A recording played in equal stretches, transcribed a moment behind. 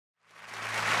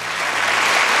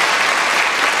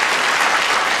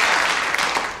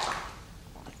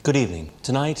Good evening.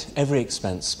 Tonight, every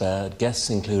expense spared.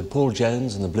 Guests include Paul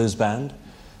Jones and the Blues Band,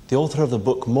 the author of the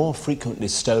book more frequently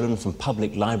stolen from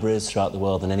public libraries throughout the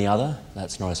world than any other,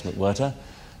 that's Norris McWhirter,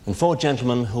 and 4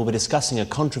 gentlemen who will be discussing a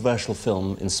controversial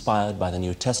film inspired by the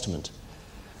New Testament.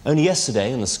 Only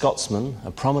yesterday, in The Scotsman, a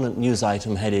prominent news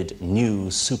item headed New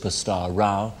Superstar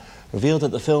Row revealed that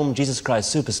the film Jesus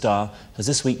Christ Superstar has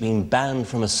this week been banned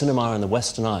from a cinema in the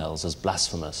Western Isles as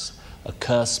blasphemous. A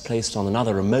curse placed on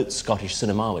another remote Scottish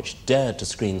cinema which dared to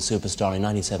screen Superstar in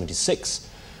 1976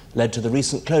 led to the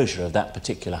recent closure of that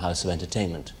particular house of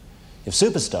entertainment. If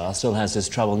Superstar still has this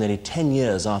trouble nearly 10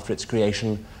 years after its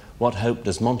creation, what hope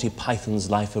does Monty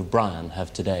Python's Life of Brian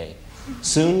have today?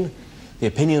 Soon, the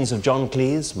opinions of John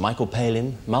Cleese, Michael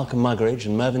Palin, Malcolm Muggeridge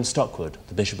and Mervyn Stockwood,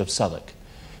 the Bishop of Southwark.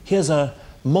 Here's a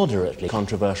moderately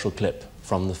controversial clip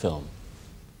from the film.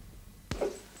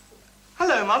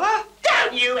 Hello, Mother.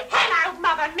 Don't you hello,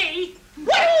 Mother, me!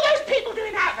 What are all those people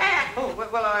doing out there? Oh, well,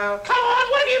 Come on,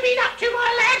 what have you been up to,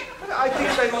 my lad? I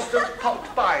think they must have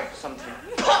popped by something.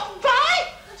 Popped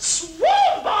by?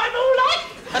 Swarm by, more like!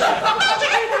 What are you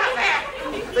doing out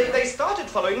there? They started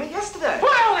following me yesterday.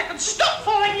 Well, they can stop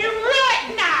following you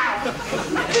right now!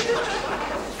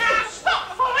 Now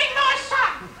stop following my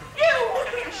son! You ought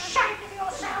to be ashamed of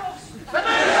yourselves!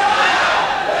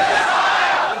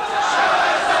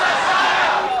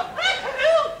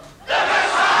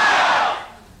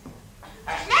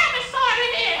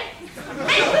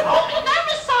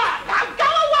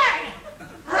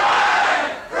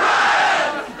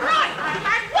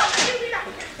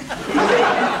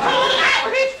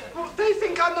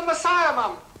 Messiah,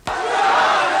 Mum. Now,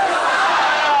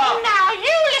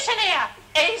 you listen here.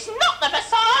 He's not the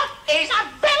Messiah. He's a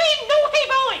very naughty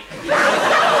boy. Now,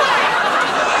 go away.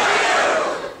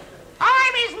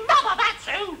 I'm his mother, that's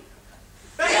who.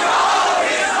 Behold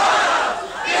his mother!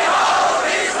 Behold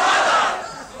his mother!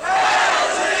 Hail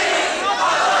to thee,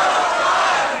 mother of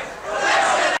God!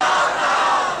 Blessed art thou!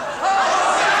 Hosanna!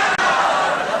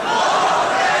 All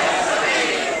praise to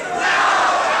thee, now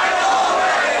and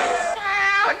always!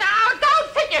 Now, don't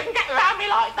think you can get around me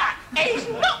like that. He's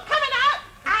not coming out,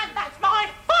 and that's my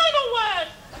final word.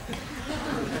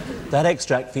 That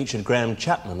extract featured Graham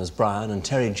Chapman as Brian and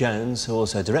Terry Jones, who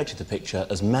also directed the picture,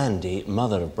 as Mandy,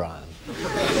 mother of Brian.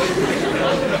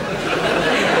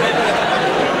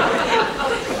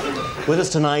 With us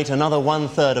tonight, another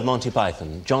 1/3 of Monty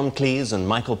Python, John Cleese and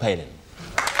Michael Palin.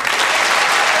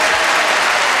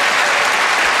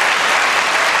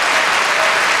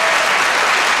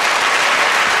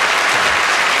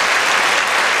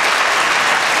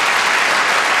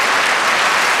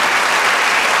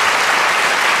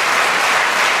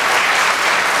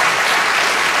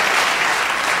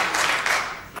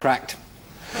 Cracked.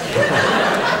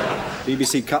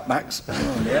 BBC cutbacks.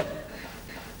 Oh, yeah.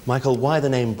 Michael, why the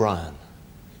name Brian?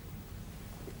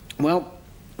 Well,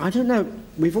 I don't know.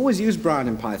 We've always used Brian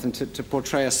in Python to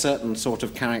portray a certain sort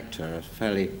of character,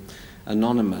 fairly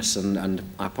anonymous, and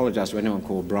I apologise to anyone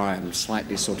called Brian,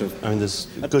 slightly sort of... I mean, there's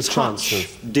a good chance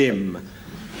of... dim. Not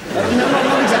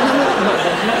exactly,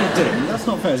 not dim, that's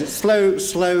not fair. It's slow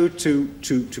to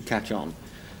catch on.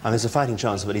 And there's a fighting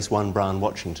chance of at least one Brian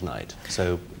watching tonight,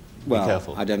 so be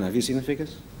careful. I don't know. Have you seen the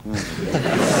figures?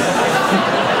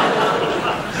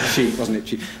 Cheap, wasn't it?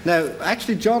 Cheap. No,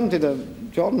 actually, John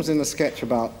was in a sketch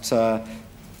about the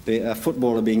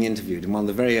footballer being interviewed in one of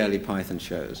the very early Python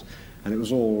shows, and it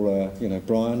was all, you know,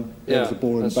 Brian. Yeah, there's the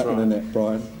ball in the back of the net,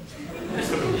 Brian.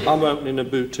 I'm opening a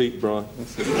boutique, Brian.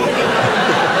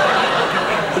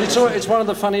 But it's one of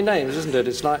the funny names, isn't it?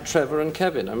 It's like Trevor and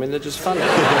Kevin. I mean, they're just funny.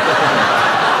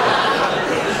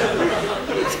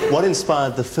 What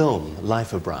inspired the film,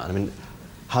 Life of Brian? I mean,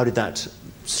 how did that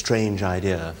strange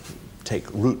idea take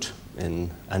root in,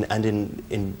 and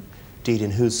indeed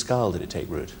in whose skull did it take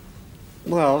root?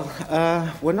 Well,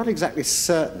 we're not exactly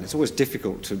certain. It's always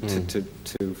difficult to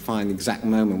find the exact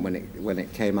moment when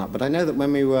it came up. But I know that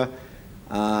when we were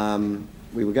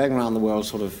going around the world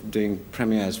sort of doing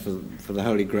premieres for the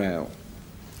Holy Grail,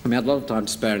 and we had a lot of time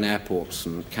to spare in airports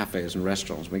and cafes and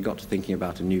restaurants. We got to thinking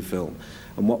about a new film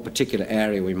and what particular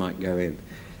area we might go in.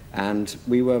 And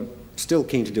we were still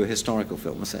keen to do a historical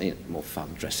film, so, you know, more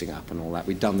fun, dressing up and all that.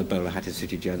 We'd done the Bowler-Hatted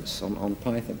City Gents on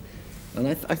Python. And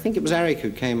I think it was Eric who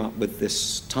came up with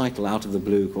this title out of the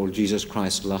blue called Jesus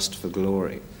Christ Lust for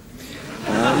Glory.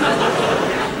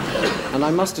 And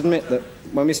I must admit that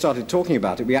when we started talking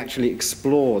about it, we actually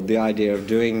explored the idea of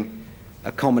doing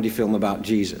a comedy film about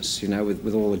Jesus, you know,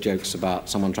 with all the jokes about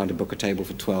someone trying to book a table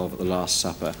for 12 at the Last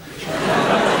Supper.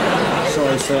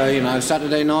 Sorry, sir, you know,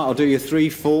 Saturday night I'll do you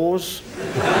 3 4s.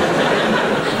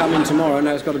 Come in tomorrow,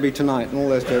 no, it's got to be tonight, and all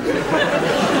those jokes.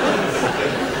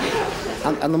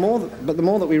 And the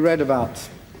more that we read about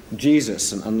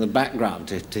Jesus and the background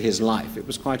to his life, it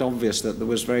was quite obvious that there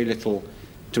was very little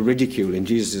to ridicule in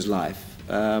Jesus' life.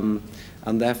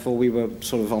 And therefore we were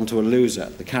sort of onto a loser.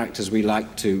 The characters we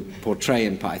liked to portray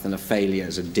in Python are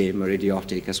failures, are dim, are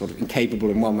idiotic, are sort of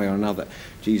incapable in one way or another.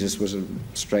 Jesus was a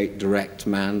straight, direct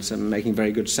man, so making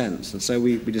very good sense. And so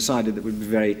we decided that it would be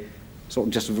very sort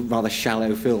of just a rather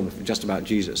shallow film just about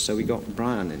Jesus. So we got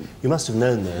Brian in. You must have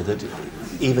known, though, that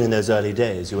even in those early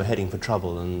days you were heading for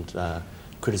trouble and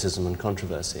criticism and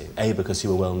controversy. A, because you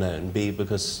were well known. B,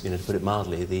 because, to put it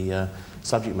mildly, the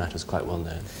subject matter is quite well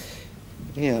known.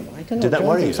 Yeah, I don't know. Did that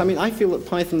worry you? I mean, I feel that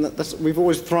Python, we've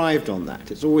always thrived on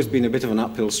that. It's always been a bit of an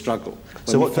uphill struggle.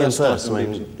 So what came first?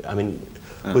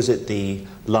 Was it the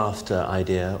laughter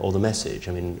idea or the message?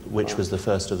 I mean, which was the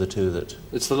first of the two that...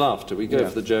 It's the laughter. We go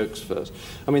for the jokes first.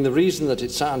 I mean, the reason that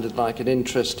it sounded like an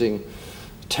interesting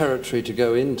territory to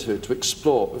go into, to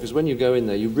explore, because when you go in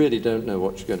there, you really don't know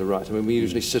what you're going to write. I mean, we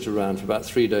usually sit around for about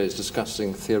 3 days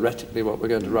discussing theoretically what we're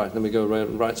going to write, and then we go around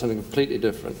and write something completely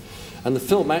different. And the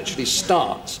film actually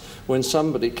starts when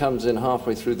somebody comes in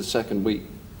halfway through the second week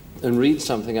and reads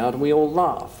something out, and we all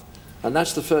laugh. And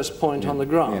that's the first point on the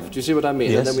graph. Do you see what I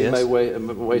mean? Yes, and then we may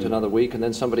wait another week, and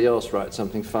then somebody else writes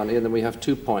something funny, and then we have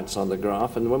 2 points on the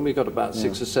graph. And when we got about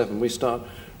 6 or 7, we start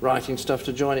writing stuff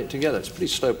to join it together. It's a pretty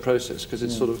slow process because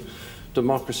it's sort of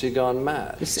democracy gone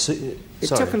mad. It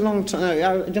took a long time.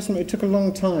 It took a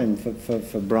long time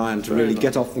for Brian to really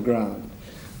get off the ground.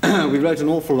 We wrote an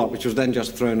awful lot, which was then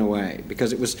just thrown away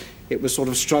because it was sort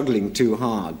of struggling too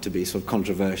hard to be sort of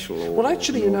controversial. Well,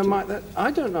 actually, Mike, I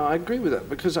don't know. I agree with that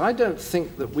because I don't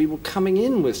think that we were coming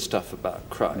in with stuff about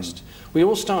Christ. We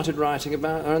all started writing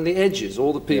about on the edges,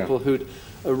 all the people who'd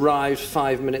arrived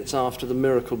 5 minutes after the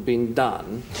miracle had been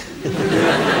done.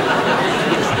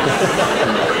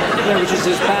 Which is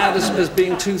as bad as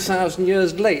being 2,000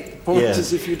 years late. The point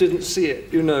is, if you didn't see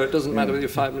it, it doesn't matter whether you're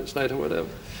 5 minutes late or whatever.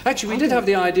 Actually, we did have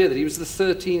the idea that he was the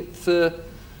 13th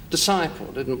disciple,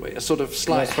 didn't we? A sort of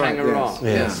slight hanger-on.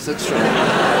 Yes, that's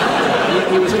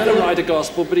right. He was going to write a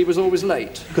gospel, but he was always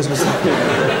late. Because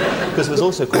it was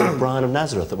also called Brian of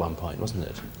Nazareth at one point, wasn't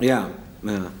it? Yeah.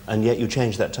 And yet you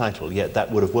changed that title, yet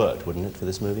that would have worked, wouldn't it, for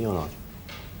this movie, or not?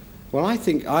 Well, I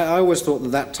think, I always thought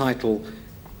that title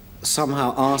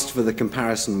somehow asked for the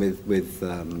comparison with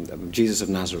Jesus of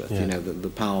Nazareth, the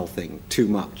Powell thing, too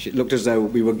much. It looked as though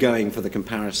we were going for the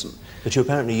comparison. But you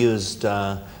apparently used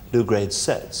Lou Grade's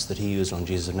sets that he used on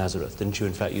Jesus of Nazareth. Didn't you,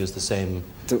 in fact, use the same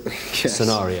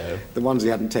scenario? The ones he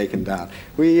hadn't taken down.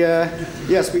 We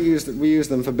used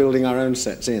them for building our own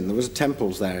sets in. There was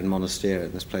temples there in Monastir,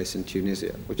 in this place in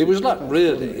Tunisia. It was luck,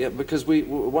 really, because at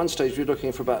one stage we were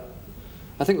looking for about,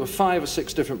 I think there were 5 or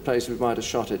 6 different places we might have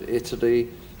shot it. Italy,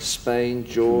 Spain,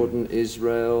 Jordan,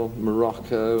 Israel,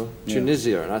 Morocco,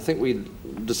 Tunisia. And I think we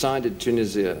decided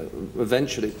Tunisia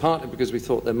eventually, partly because we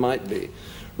thought there might be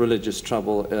religious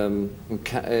trouble in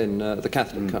the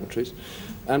Catholic countries,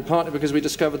 and partly because we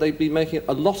discovered they'd been making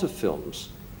a lot of films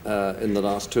in the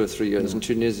last 2 or 3 years in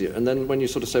Tunisia. And then when you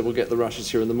sort of say, we'll get the Russians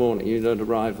here in the morning, you don't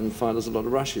arrive and find there's a lot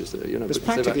of Russians there. There's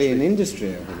practically an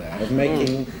industry over there of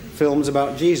making films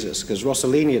about Jesus, because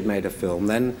Rossellini had made a film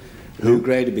then. Lou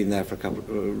Grade had been there for a couple.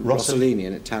 Rossellini,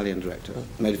 an Italian director,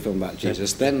 made a film about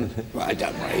Jesus. Then, well, I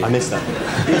don't worry. I missed that.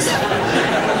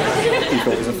 He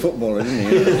thought it was a footballer, didn't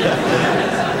he?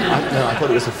 No, I thought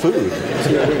it was a food.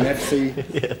 Turin, FC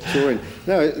Turin.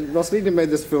 No, Rossellini made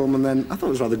this film, and then I thought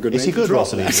it was rather good. Is he good,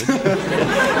 Rossellini?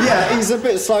 Yeah, he's a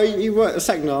bit slow. He worked the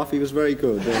second half. He was very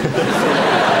good. Hit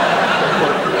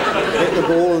the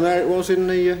ball, and there it was in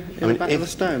the back of the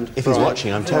stand. If he's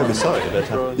watching, I'm terribly sorry,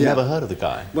 but I've never heard of the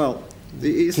guy. Well,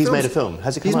 he's made a film.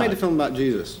 Has it come out? He's made a film about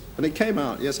Jesus, and it came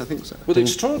out. Yes, I think so. Well, the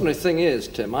extraordinary thing is,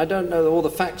 Tim, I don't know all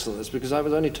the facts on this because I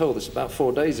was only told this about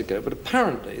 4 days ago, but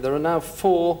apparently there are now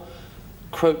 4,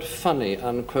 quote, funny,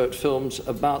 unquote, films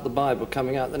about the Bible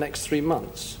coming out the next 3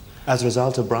 months. As a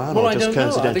result of Brian, well, or just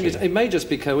coincidentally? I think it may just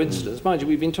be coincidence. Mind you,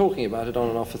 we've been talking about it on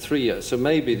and off for 3 years, so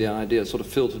maybe the idea sort of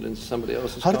filtered into somebody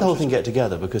else's How did the whole thing get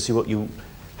together? Because you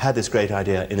had this great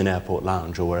idea in an airport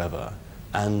lounge or wherever,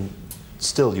 and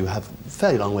still you have a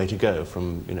fairly long way to go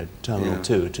from Terminal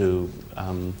 2 to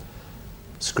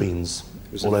screens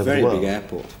all over the world. It was a very big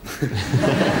airport.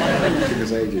 It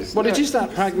was ages. Well, it is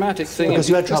that pragmatic thing. Because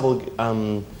you had trouble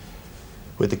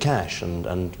with the cash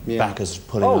and backers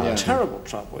pulling out. Oh, terrible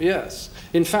trouble, yes.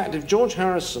 In fact, if George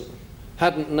Harrison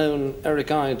hadn't known Eric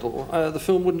Idle, the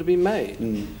film wouldn't have been made.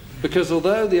 Because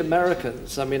although the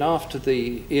Americans, after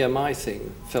the EMI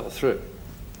thing fell through,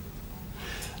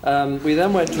 we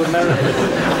then went to America.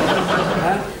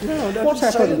 What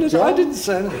happened, John? I didn't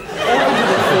say anything.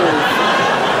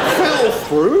 Fell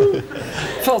through?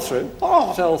 Fell through.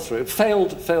 Oh. Fell through.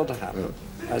 Failed to happen,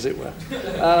 as it were.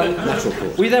 Natural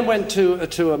course. We then went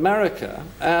to America,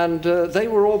 and they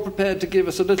were all prepared to give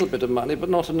us a little bit of money, but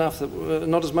not enough,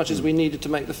 not as much as we needed to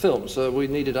make the film. So we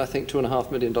needed, I think,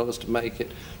 $2.5 million to make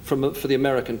it for the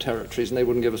American territories, and they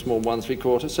wouldn't give us more than 1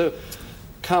 3/4. So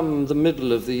come the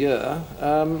middle of the year,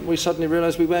 we suddenly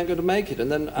realised we weren't going to make it.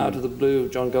 And then out of the blue,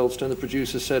 John Goldstone, the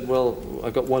producer, said, well,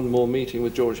 I've got one more meeting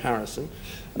with George Harrison.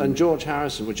 And George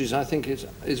Harrison, which is, I think,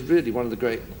 is really one of the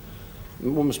great,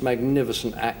 almost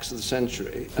magnificent acts of the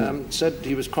century, said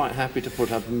he was quite happy to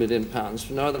put up £1 million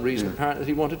for no other reason, apparently,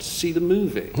 he wanted to see the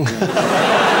movie.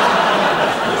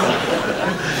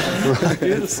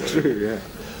 It's true, yeah.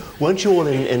 Weren't you all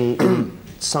in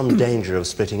some danger of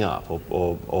splitting up,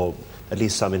 or at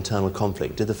least some internal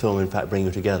conflict? Did the film, in fact, bring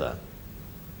you together?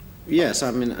 Yes, I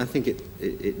mean, I think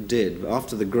it did.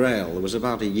 After the Grail, there was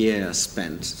about a year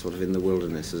spent sort of in the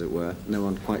wilderness, as it were. No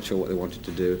one quite sure what they wanted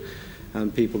to do.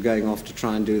 And people going off to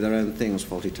try and do their own things,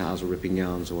 Faulty Towers or ripping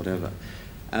yarns or whatever.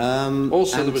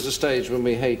 Also, there was a stage when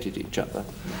we hated each other.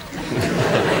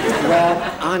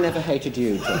 Well, I never hated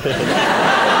you, John.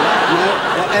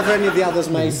 No, whatever any of the others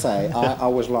may say, I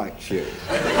always liked you.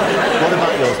 What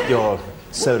about your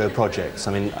solo projects?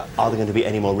 I mean, are there going to be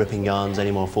any more ripping yarns,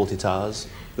 any more Faulty Towers?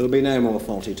 There'll be no more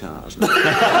Faulty Towers.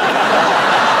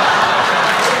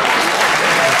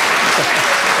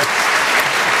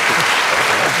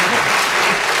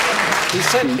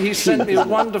 He sent me a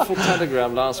wonderful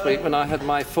telegram last week when I had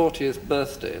my 40th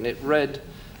birthday, and it read,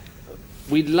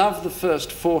 "We love the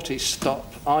first 40,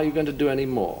 stop. Are you going to do any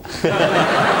more?"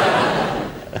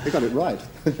 You got it right.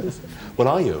 Well,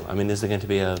 are you? I mean, is there going to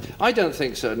be a... I don't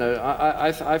think so, no.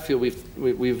 I feel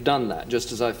we've done that,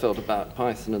 just as I felt about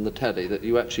Python and the telly, that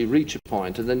you actually reach a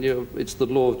point and then it's the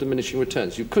law of diminishing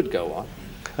returns. You could go on.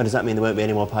 And does that mean there won't be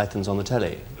any more Pythons on the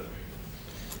telly?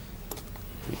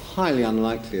 Highly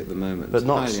unlikely at the moment. But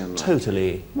not highly unlikely.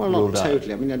 Totally Well, ruled not out.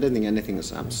 totally. I mean, I don't think anything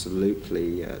is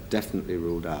absolutely, definitely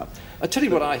ruled out. I tell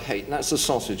you what I hate, and that's the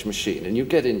sausage machine. And you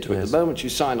get into it Yes. the moment you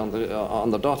sign on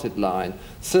the dotted line.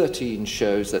 13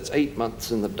 shows. That's 8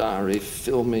 months in the diary,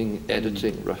 filming,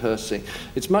 editing, rehearsing.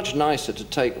 It's much nicer to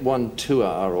take 1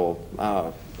 2-hour or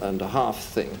hour and a half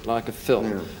thing, like a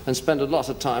film, and spend a lot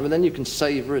of time, and then you can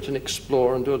savour it and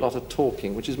explore and do a lot of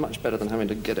talking, which is much better than having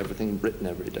to get everything written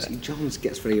every day. See, John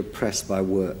gets very oppressed by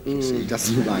work. You see, he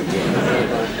doesn't like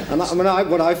work. And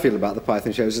what I feel about the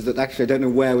Python shows is that actually I don't know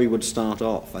where we would start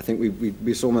off. I think we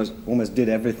almost did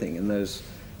everything in those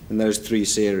 3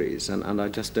 series, and I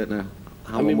just don't know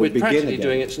how I mean, one would we're begin practically again.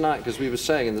 doing it tonight, because we were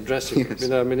saying in the dressing room, you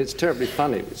know, I mean, it's terribly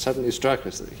funny. It suddenly struck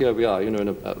us that here we are, you know,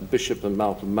 and Bishop and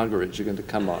Malcolm Muggeridge are going to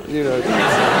come on, you know. In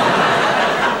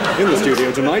the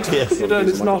studio tonight. Yes. You know,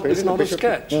 it's not a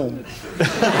sketch. No. It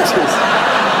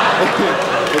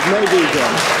may be,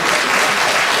 John.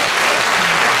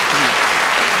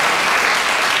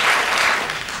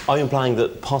 Are you implying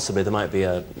that possibly there might be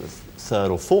a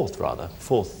fourth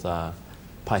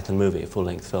Python movie, a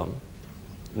full-length film?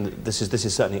 This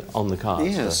is certainly on the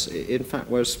cards. Yes, in fact,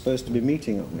 we're supposed to be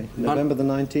meeting, aren't we? November the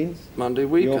 19th? Monday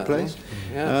week, Your I place? think.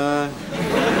 Yeah.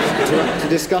 To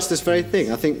discuss this very thing.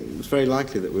 I think it's very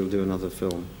likely that we'll do another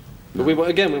film. But we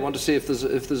want to see if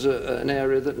there's an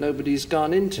area that nobody's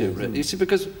gone into, really. You see,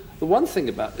 because the one thing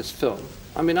about this film,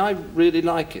 I mean, I really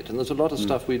like it, and there's a lot of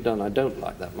stuff we've done I don't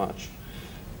like that much.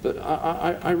 But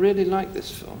I really like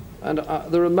this film. And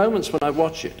there are moments when I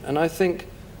watch it, and I think,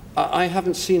 I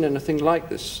haven't seen anything like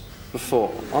this before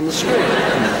on the screen.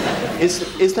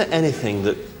 Is there anything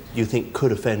that you think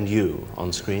could offend you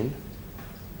on screen?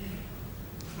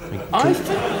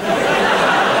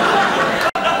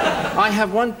 I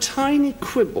have one tiny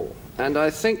quibble, and I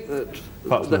think that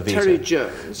Terry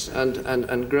Jones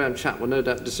and Graham Chapp will no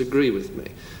doubt disagree with me,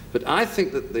 but I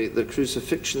think that the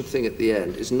crucifixion thing at the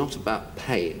end is not about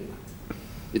pain,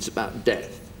 it's about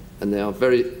death, and they are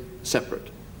very separate.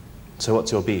 So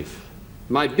what's your beef?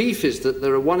 My beef is that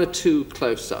there are 1 or 2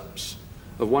 close-ups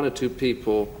of 1 or 2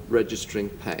 people registering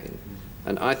pain,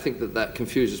 and I think that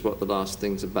confuses what the last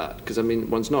thing's about, because, I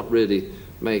mean, one's not really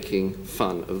making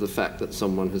fun of the fact that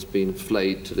someone has been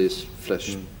flayed till his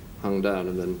flesh hung down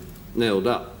and then nailed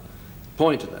up. The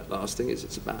point of that last thing is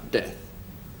it's about death.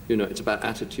 You know, it's about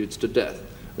attitudes to death.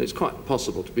 And it's quite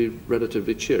possible to be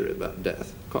relatively cheery about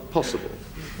death. Quite possible.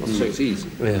 I'm not saying it's easy.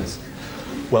 Yes.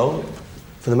 Well,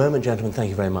 for the moment, gentlemen, thank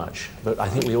you very much. But I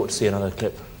think we ought to see another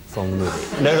clip from the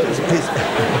movie. No, please,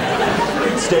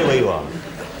 stay where you are.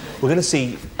 We're going to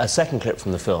see a second clip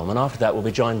from the film, and after that we'll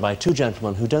be joined by 2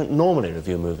 gentlemen who don't normally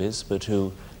review movies, but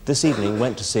who this evening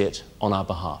went to see it on our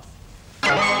behalf.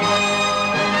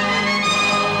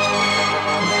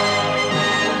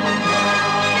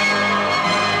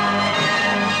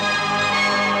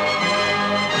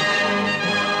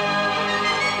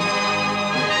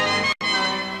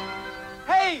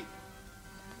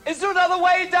 another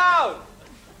way down?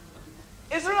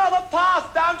 Is there another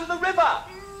path down to the river?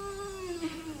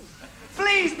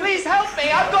 Please, please help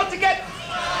me. I've got to get...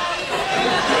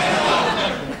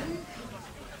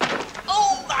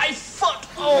 Oh, my foot!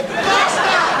 Oh, Master!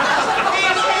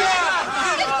 He's here!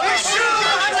 His shoes!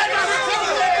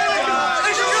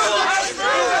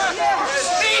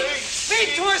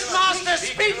 Speak to us, Master!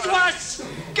 Speak to us!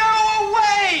 Go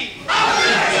away!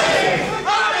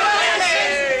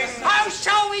 How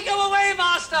shall we go away,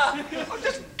 Master? Oh,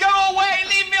 just go away!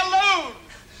 Leave me alone!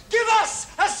 Give us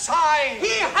a sign!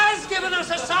 He has given us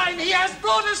a sign! He has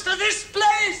brought us to this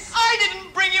place! I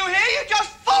didn't bring you here, you just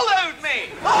followed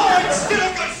me! Oh, it's still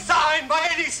a good sign by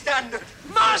any standard!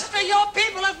 Master, your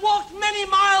people have walked many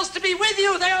miles to be with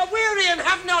you. They are weary and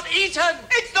have not eaten.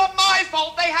 It's not my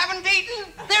fault they haven't eaten.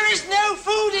 There is no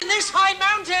food in this high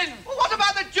mountain. Well, what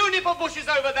about the juniper bushes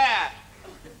over there?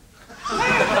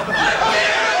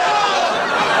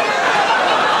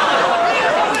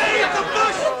 The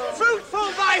bush,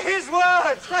 fruitful by his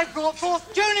words. They brought forth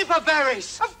juniper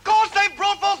berries. Of course they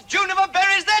brought forth juniper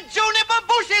berries. They're juniper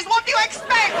bushes. What do you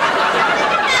expect?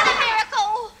 Another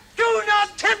miracle! Do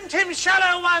not tempt him,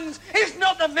 shallow ones. Is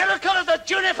not the miracle of the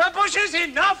juniper bushes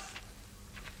enough?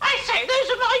 I say, those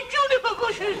are my juniper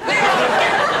bushes.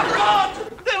 God!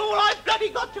 They're all I've bloody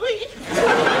got to eat.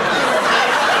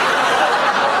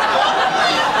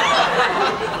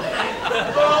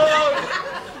 Oh,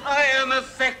 I am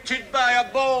affected by a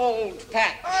bald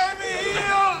patch. I'm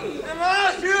healed! The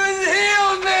master has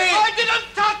healed me! I didn't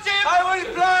touch him! I was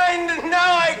blind and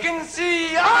now I can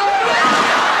see!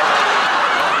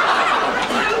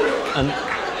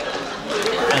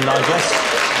 And I guess...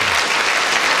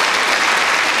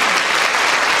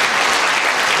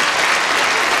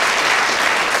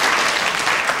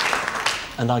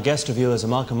 And our guest reviewers are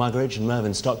Markham Muggeridge and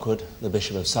Mervyn Stockwood, the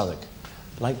Bishop of Southwark.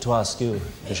 I'd like to ask you,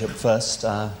 Bishop, first,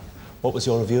 what was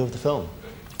your review of the film?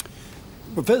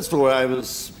 Well, first of all, I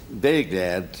was very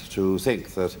glad to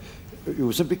think that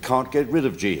you simply can't get rid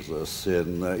of Jesus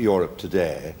in Europe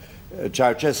today.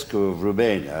 Ceausescu of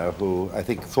Romania, who I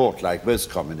think thought, like most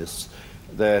communists,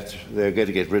 that they're going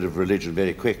to get rid of religion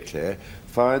very quickly,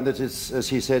 find that, it's, as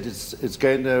he said, it's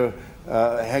going to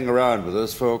hang around with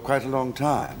us for quite a long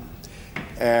time.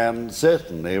 And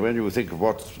certainly, when you think of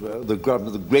what the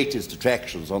greatest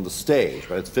attractions on the stage,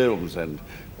 both films and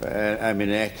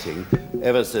acting,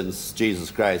 ever since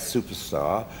Jesus Christ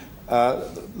Superstar,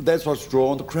 that's what's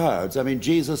drawn the crowds. I mean,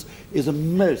 Jesus is a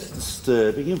most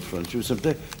disturbing influence. You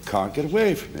simply can't get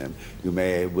away from him. You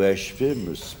may worship him,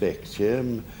 respect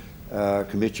him,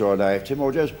 commit your life to him,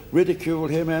 or just ridicule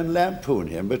him and lampoon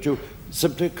him, but you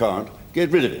simply can't get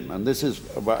rid of him. And this is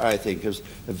what I think is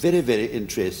a very, very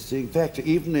interesting fact.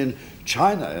 Even in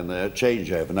China, in their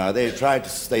changeover now, they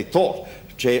thought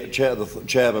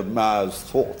Chairman Mao's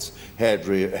thoughts had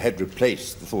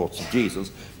replaced the thoughts of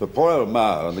Jesus. But poor old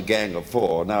Mao and the Gang of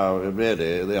Four now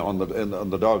really they're on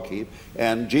the dog heap,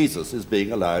 and Jesus is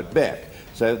being allowed back.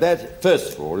 So that,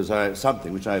 first of all, is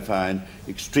something which I find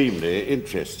extremely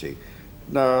interesting.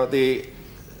 Now, the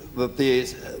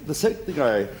second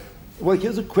thing well,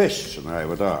 here's a question I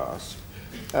would ask.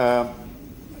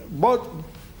 What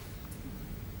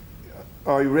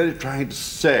are you really trying to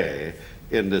say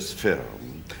in this film?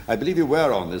 I believe you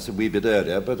were on this a wee bit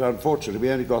earlier, but unfortunately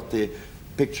we only got the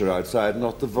picture outside,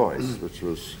 not the voice, which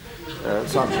was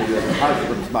something that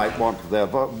husbands might want for their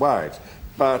wives.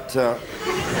 But so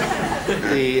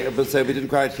we didn't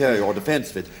quite hear your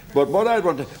defence of it. But what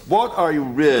are you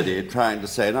really trying to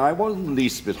say? Now, I wasn't the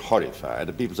least bit horrified.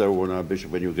 And people say, oh, no,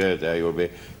 Bishop, when you go there, you'll be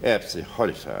absolutely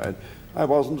horrified. I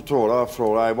wasn't at all. After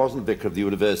all, I wasn't vicar of the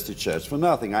University Church for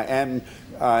nothing. I'm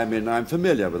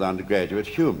familiar with undergraduate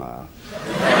humour.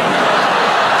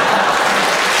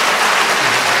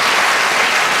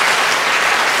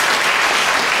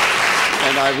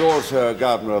 And I was also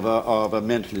governor of a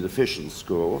mentally deficient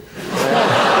school.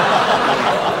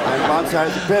 And once I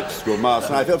was a prep school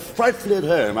master, and I felt frightfully at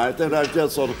home. I thought I was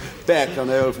just sort of back on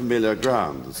the old familiar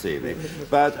ground this evening.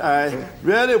 But I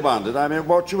really wondered,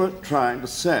 what you were trying to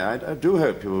say. I do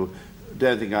hope you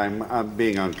don't think I'm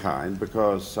being unkind,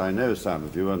 because I know some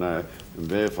of you, and I am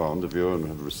very fond of you and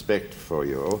have respect for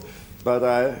you. But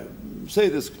I say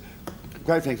this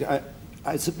quite frankly,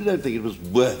 I simply don't think it was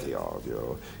worthy of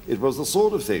you. It was the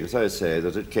sort of thing, as I say,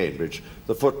 that at Cambridge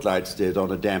the footlights did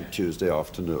on a damp Tuesday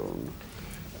afternoon,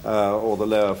 or the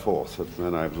lower fourth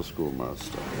when I was a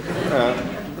schoolmaster.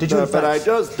 But I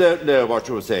just don't know what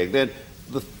you were saying. Then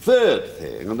the third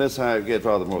thing, unless I get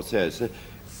rather more serious,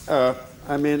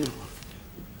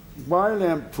 why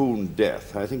lampoon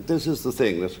death? I think this is the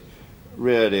thing that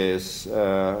really is,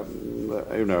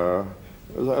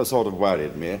 sort of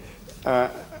worried me.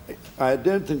 I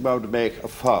don't think I would make a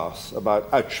fuss about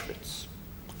Auschwitz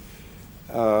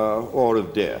or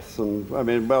of death. And I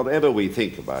mean, whatever we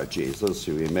think about Jesus,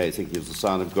 we may think he was the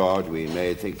Son of God, we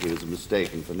may think he was a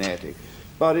mistaken fanatic,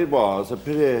 but it was a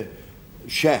pretty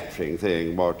shattering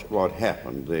thing what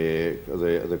happened,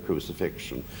 the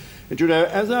crucifixion. And you know,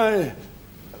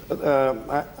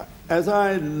 as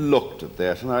I looked at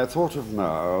that, and I thought of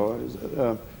now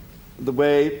the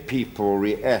way people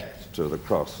react to the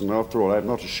cross, and after all, I'm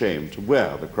not ashamed to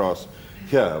wear the cross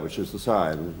here, which is the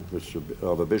sign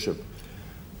of a bishop.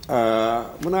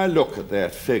 When I look at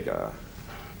that figure,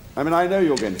 I mean, I know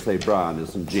you're going to say Brian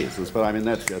isn't Jesus, but I mean,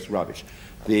 that's just rubbish.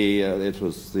 The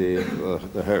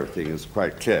whole thing is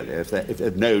quite clearly,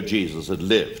 if no Jesus had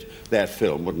lived, that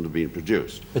film wouldn't have been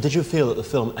produced. But did you feel that the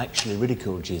film actually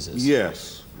ridiculed Jesus?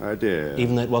 Yes, I did.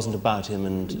 Even though it wasn't about him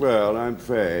and... Well, I'm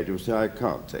afraid, you see, I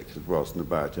can't take it wasn't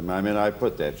about him. I mean, I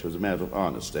put that as a matter of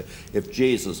honesty. If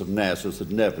Jesus of Nazareth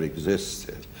had never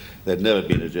existed, there'd never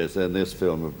been a Jesus, then this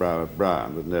film of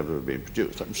Brian would never have been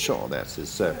produced. I'm sure that's his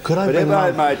so. But if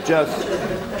I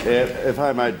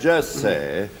might just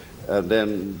say, and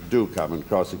then do come and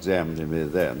cross-examine me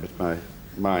then, but my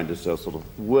mind is just sort of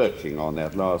working on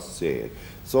that last scene,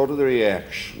 sort of the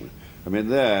reaction. I mean,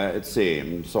 there it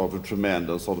seemed sort of a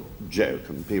tremendous sort of joke,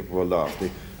 and people were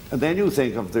laughing. And then you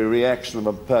think of the reaction of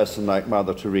a person like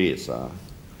Mother Teresa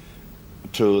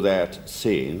to that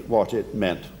scene, what it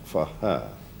meant for her.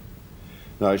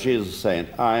 Now, she's a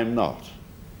saint, I'm not.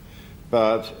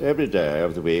 But every day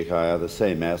of the week I either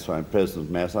say Mass or I'm present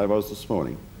at Mass. I was this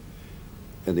morning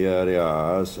in the early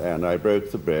hours, and I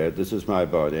broke the bread. This is my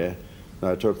body. And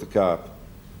I took the cup.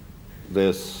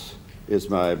 This is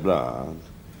my blood.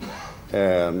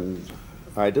 And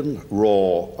I didn't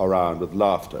roar around with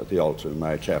laughter at the altar in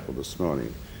my chapel this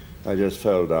morning. I just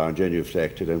fell down,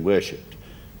 genuflected, and worshipped,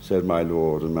 said my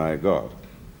Lord and my God.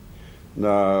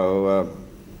 Now,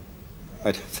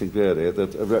 I don't think really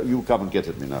that you come and get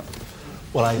at me now.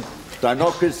 Well, I'm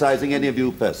not criticising any of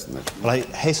you personally. Well, I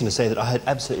hasten to say that I had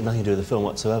absolutely nothing to do with the film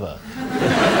whatsoever.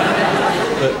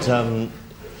 But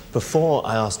before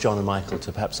I ask John and Michael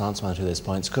to perhaps answer one or two of those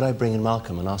points, could I bring in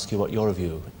Malcolm and ask you what your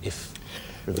review, if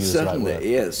review is the right word?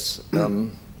 Certainly, yes.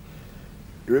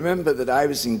 Remember that I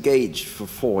was engaged for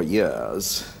 4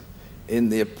 years in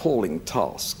the appalling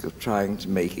task of trying to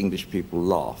make English people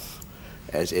laugh.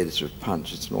 As editor of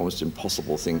Punch, it's an almost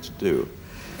impossible thing to do.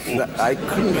 But I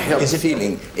couldn't help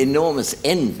feeling enormous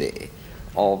envy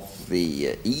of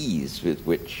the ease with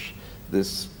which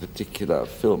this particular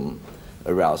film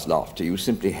aroused laughter. You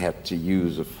simply had to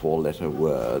use a 4-letter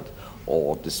word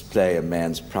or display a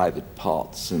man's private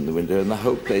parts in the window, and the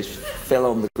whole place fell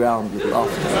on the ground with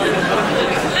laughter.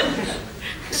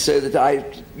 So that I,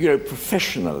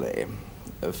 professionally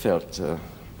felt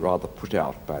rather put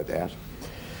out by that.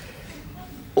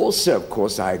 Also, of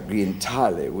course, I agree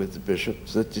entirely with the bishop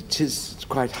that it's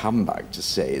quite humbug to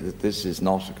say that this is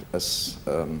not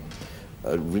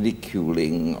a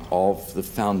ridiculing of the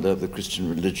founder of the Christian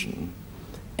religion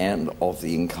and of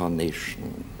the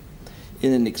Incarnation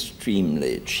in an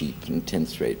extremely cheap and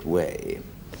 10th-rate way.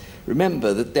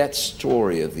 Remember that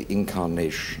story of the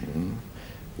Incarnation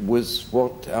was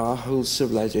what our whole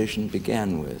civilization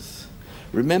began with.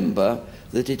 Remember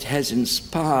that it has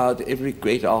inspired every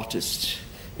great artist,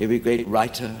 every great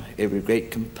writer, every great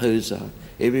composer,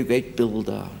 every great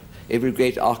builder, every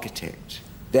great architect,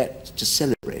 that to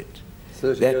celebrate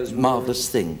that marvelous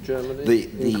thing. Germany,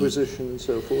 the Inquisition and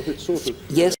so forth, it's sort of...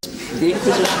 Yes, the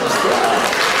Inquisition is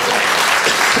there.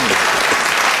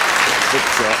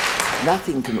 But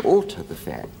nothing can alter the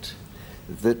fact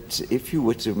that if you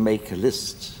were to make a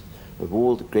list of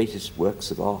all the greatest works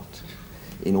of art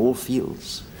in all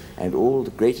fields and all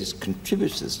the greatest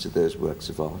contributors to those works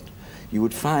of art, you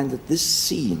would find that this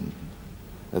scene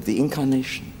of the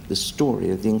Incarnation, the story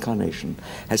of the Incarnation,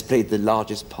 has played the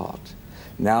largest part.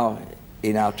 Now,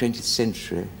 in our 20th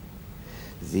century,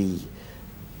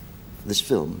 this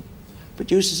film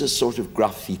produces a sort of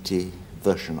graffiti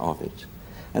version of it.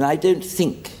 And I don't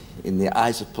think, in the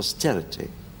eyes of posterity,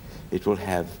 it will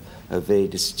have a very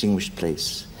distinguished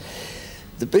place.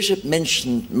 The bishop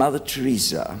mentioned Mother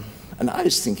Teresa, and I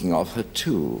was thinking of her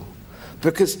too,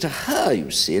 because to her,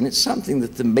 you see, and it's something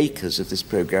that the makers of this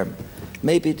program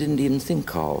maybe didn't even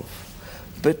think of,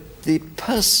 but the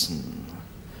person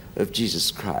of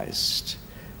Jesus Christ,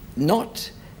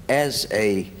 not as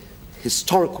a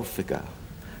historical figure,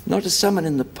 not as someone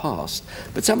in the past,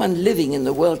 but someone living in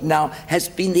the world now, has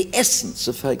been the essence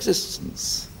of her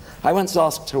existence. I once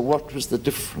asked her what was the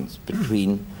difference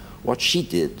between what she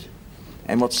did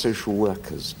and what social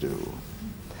workers do.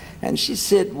 And she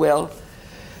said, well,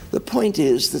 The point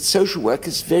is that social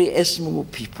workers are very estimable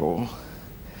people,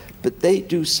 but they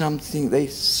do something, they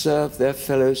serve their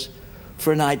fellows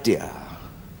for an idea.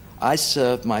 I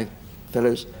serve my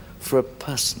fellows for a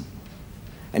person.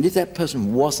 And if that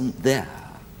person wasn't there,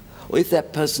 or if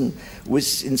that person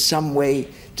was in some way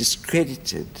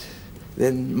discredited,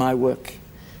 then my work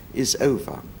is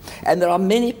over. And there are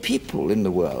many people in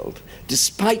the world,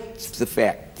 despite the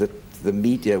fact that the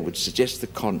media would suggest the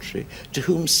contrary, to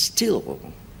whom still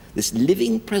this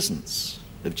living presence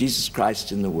of Jesus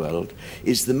Christ in the world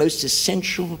is the most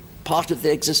essential part of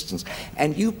their existence.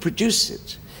 And you produce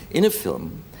it in a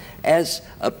film as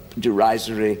a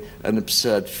derisory and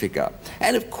absurd figure.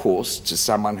 And of course, to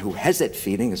someone who has that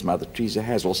feeling, as Mother Teresa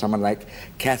has, or someone like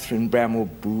Catherine Bramwell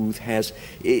Booth has,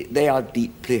 they are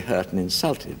deeply hurt and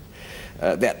insulted.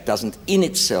 That doesn't in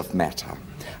itself matter.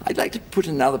 I'd like to put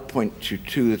another point to you,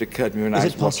 too, that occurred to me when I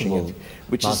was watching it.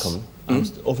 Which Malcolm, I'm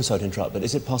awfully sorry to interrupt, but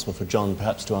is it possible for John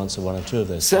perhaps to answer one or two of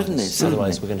those Certainly, points? certainly.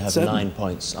 Otherwise we're going to have 9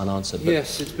 points unanswered.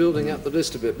 Yes, it's building up the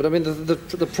list a bit. But I mean,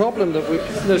 the problem that we...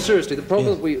 No, seriously, the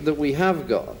problem that we have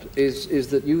got is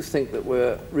that you think that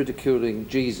we're ridiculing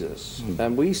Jesus.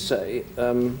 And we say,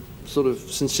 sort of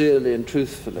sincerely and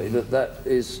truthfully, that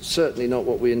is certainly not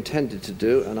what we intended to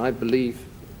do, and I believe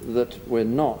that we're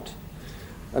not.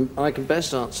 And I can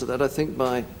best answer that, I think,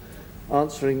 by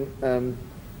answering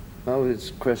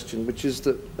Owen's question, which is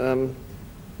that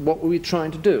what were we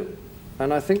trying to do?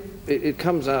 And I think it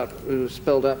comes out,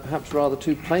 spelled out perhaps rather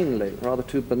too plainly, rather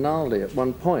too banally at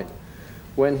one point,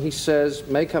 when he says,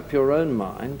 make up your own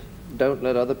mind, don't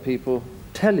let other people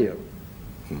tell you.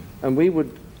 And we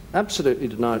would absolutely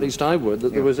deny, at least I would,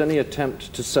 that there was any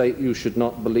attempt to say you should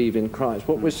not believe in Christ.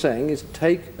 What we're saying is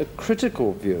take a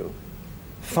critical view,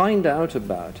 find out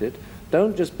about it,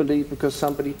 don't just believe because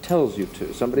somebody tells you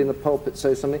to. Somebody in the pulpit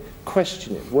says something,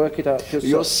 question it, work it out yourself.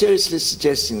 You're seriously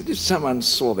suggesting that if someone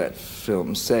saw that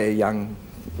film, say a young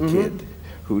kid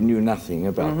who knew nothing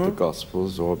about the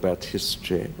Gospels or about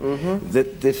history,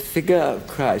 that the figure of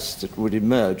Christ that would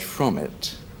emerge from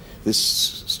it, this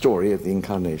story of the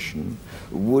Incarnation,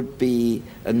 would be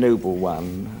a noble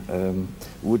one,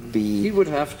 would be... He would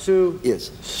have to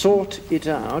sort it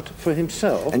out for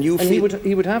himself. And he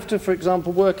would have to, for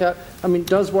example, work out, I mean,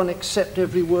 does one accept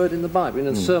every word in the Bible? In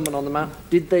the Sermon on the Mount,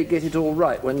 did they get it all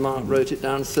right when Mark wrote it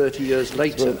down 30 years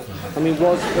later? I mean,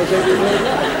 was every word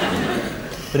right?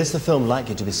 But is the film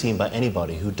likely to be seen by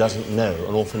anybody who doesn't know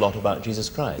an awful lot about Jesus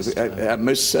Christ?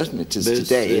 Most certainly it is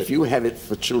today. If you have it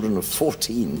for children of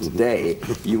 14 today,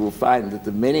 you will find that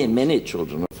the many, many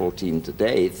children of 14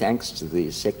 today, thanks to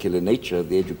the secular nature of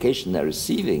the education they're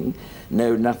receiving,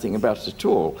 know nothing about it at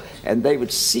all. And they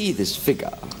would see this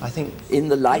figure, I think, in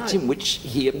the light in which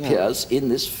he appears in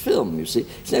this film, you see.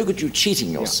 It's no good you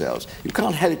cheating yourselves. You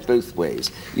can't have it both ways.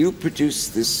 You produce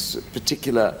this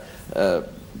particular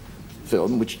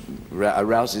film, which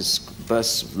arouses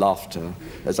bursts of laughter,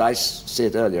 as I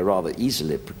said earlier, rather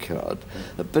easily procured.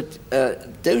 But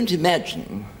don't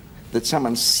imagine that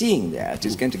someone seeing that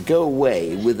is going to go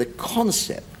away with the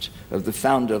concept of the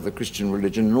founder of the Christian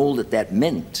religion and all that that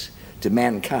meant to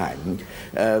mankind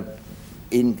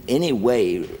in any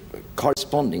way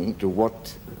corresponding to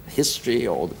what history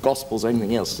or the Gospels or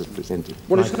anything else is presented.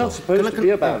 Well, it's not supposed to be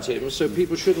about him, so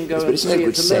people shouldn't go and see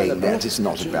it to learn about it. That is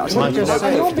not about him. I'm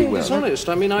not being dishonest.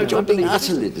 I mean, you're being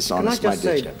utterly dishonest, my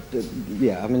dear chap.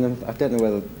 I mean, I don't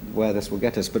know where this will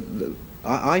get us, but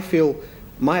I feel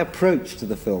my approach to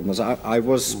the film was I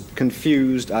was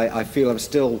confused. I feel I'm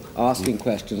still asking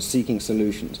questions, seeking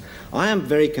solutions. I am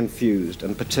very confused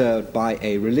and perturbed by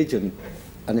a religion,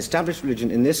 an established religion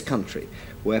in this country,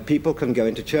 where people can go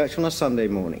into church on a Sunday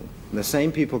morning. The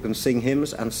same people can sing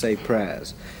hymns and say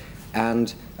prayers.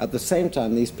 And at the same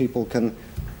time, these people can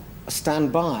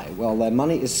stand by while their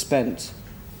money is spent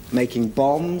making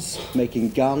bombs, making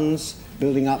guns,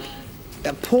 building up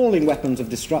appalling weapons of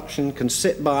destruction, can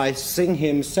sit by, sing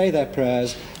hymns, say their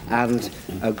prayers, and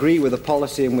agree with a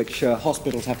policy in which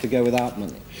hospitals have to go without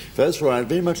money. First of all, I'd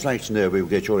very much like to know where you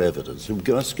get your evidence. You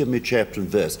must give me chapter and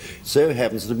verse. So it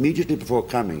happens that immediately before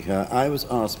coming here, I was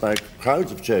asked by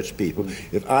crowds of church people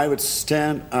if I would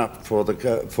stand up for the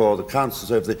councils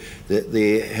of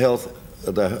the health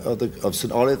of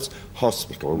St. Olive's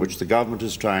Hospital, which the government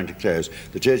is trying to close.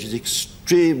 The church is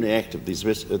extremely active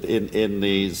in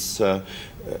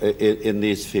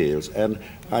these fields, and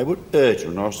I would urge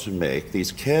you not to make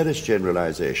these careless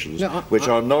generalizations which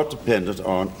are not dependent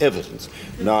on evidence.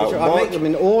 Now, I make them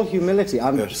in all humility.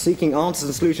 I'm seeking answers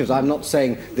and solutions. I'm not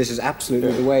saying this is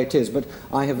absolutely the way it is, but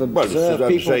I have observed people...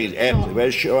 I'm saying it's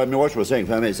absolutely, I mean, what you were saying,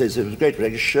 if I may say, it's great, but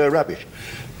it's sheer rubbish.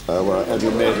 And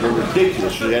you made a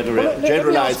ridiculous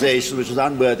generalization which is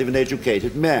unworthy of an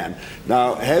educated man.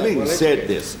 Now, having said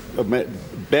this,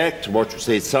 back to what you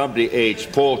say, somebody aged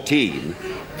 14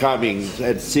 coming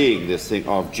and seeing this thing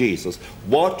of Jesus,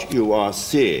 what you are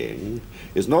seeing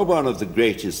is not one of the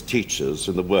greatest teachers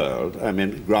in the world. I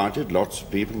mean, granted, lots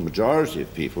of people, the majority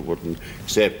of people wouldn't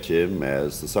accept him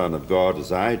as the Son of God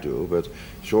as I do, but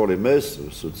surely most of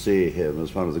us would see him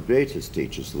as one of the greatest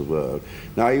teachers of the world.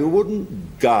 Now, you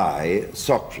wouldn't guy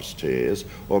Socrates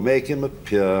or make him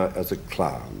appear as a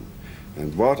clown.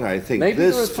 And what I think maybe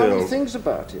this there are funny film... things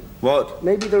about him. What?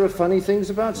 Maybe there are funny things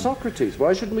about Socrates.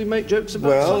 Why shouldn't we make jokes about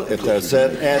Well, Socrates? if there are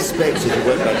certain aspects of the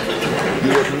world, but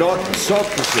you would not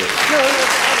Socrates. No,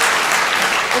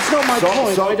 that's not my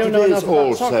point. I don't know enough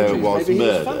about Socrates also Socrates. was Maybe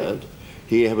he's murdered. funny.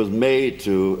 He was made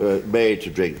to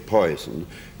drink poison.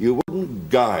 You wouldn't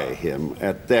guy him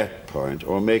at that point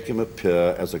or make him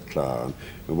appear as a clown.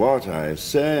 And what I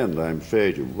say, and I'm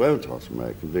afraid you won't alter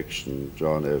my conviction,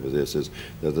 John, over this, is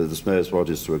that this most, what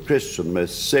is to a Christian, the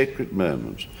most sacred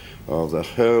moment of the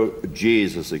whole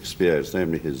Jesus experience,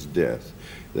 namely his death,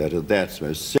 that at that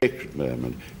most sacred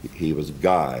moment he was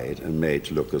guyed and made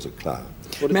to look as a clown.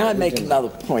 May I make another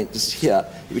point just here,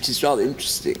 which is rather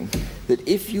interesting, that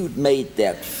if you'd made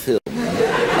that film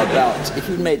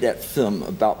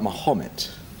about Muhammad,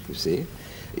 you see,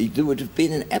 there would have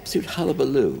been an absolute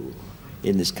hullabaloo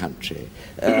in this country,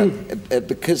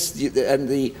 because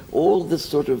all the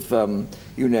sort of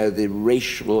the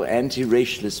racial,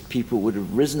 anti-racialist people would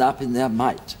have risen up in their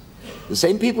might. The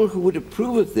same people who would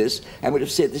approve of this and would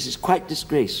have said this is quite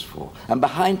disgraceful. And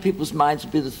behind people's minds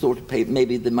would be the thought of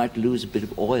maybe they might lose a bit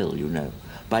of oil,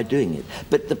 by doing it.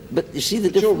 But you see the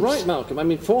difference. You're right, Malcolm. I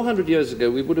mean, 400 years ago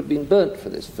we would have been burnt for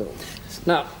this film.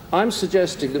 Now, I'm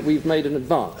suggesting that we've made an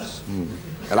advance.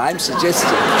 And I'm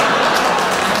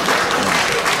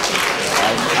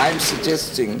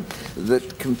suggesting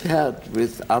that compared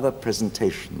with other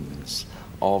presentations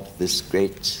of this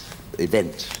great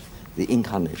event, the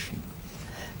Incarnation,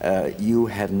 you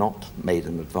have not made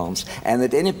an advance, and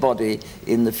that anybody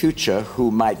in the future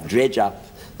who might dredge up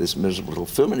this miserable little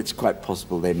film, and it's quite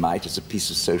possible they might as a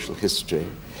piece of social history,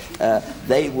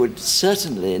 they would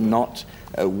certainly not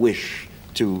wish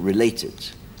to relate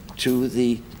it to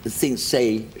the thing,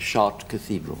 say, Chartres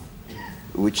Cathedral,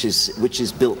 which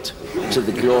is built to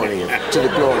the glory of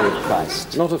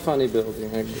Christ. Not a funny building,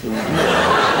 actually.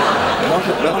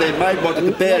 But they might want to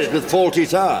compare it with Faulty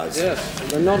Towers.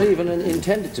 Yes, they're not even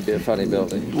intended to be a funny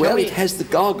building. Well, it has the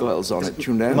gargoyles on it,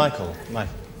 Michael.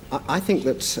 I think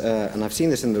that, and I've seen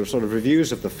this in the sort of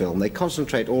reviews of the film, they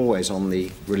concentrate always on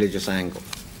the religious angle.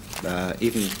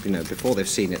 Even before they've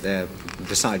seen it, they've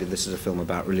decided this is a film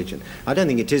about religion. I don't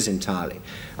think it is entirely.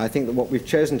 I think that what we've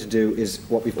chosen to do is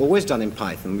what we've always done in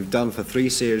Python. We've done for 3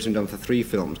 series, we've done for 3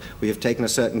 films. We have taken a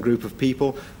certain group of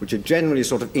people, which are generally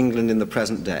sort of England in the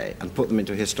present day, and put them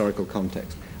into a historical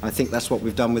context. I think that's what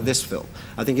we've done with this film.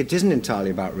 I think it isn't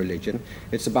entirely about religion.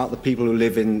 It's about the people who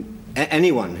live in,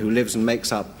 anyone who lives and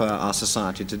makes up our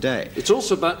society today. It's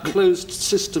also about closed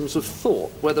systems of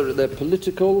thought, whether they're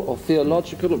political or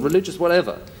theological or religious,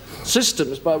 whatever.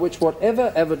 Systems by which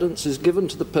whatever evidence is given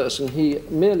to the person, he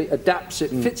merely adapts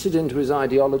it, fits it into his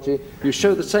ideology. You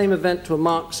show the same event to a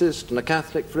Marxist and a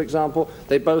Catholic, for example,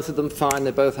 they both of them fine,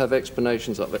 they both have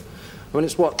explanations of it. I mean,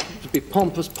 it's what to be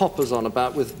pompous poppers on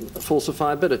about with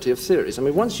falsifiability of theories. I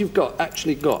mean, once you've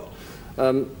actually got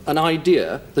an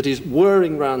idea that is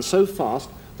whirring round so fast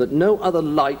that no other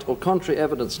light or contrary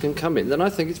evidence can come in, then I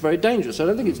think it's very dangerous. I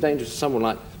don't think it's dangerous to someone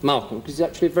like Malcolm, because he's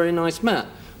actually a very nice man.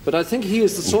 But I think he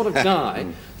is the sort of guy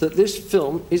that this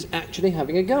film is actually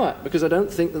having a go at, because I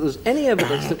don't think that there's any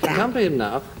evidence that can come to him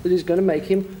now that is going to make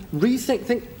him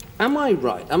think, am I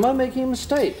right? Am I making a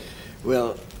mistake?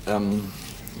 Well,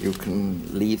 you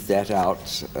can leave that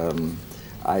out.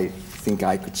 I think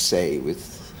I could say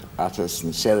with utter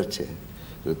sincerity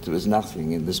that there was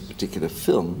nothing in this particular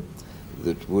film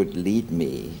that would lead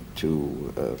me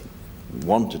to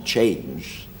want to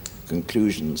change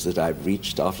conclusions that I've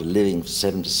reached after living for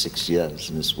 76 years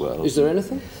in this world. Is there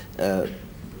anything?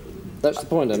 That's the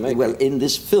point I'm making. Well, in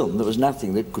this film there was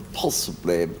nothing that could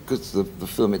possibly, because the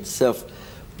film itself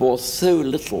bore so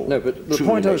little. No, but the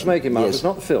point I was making, Mark, was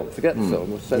not the film. Forget the film.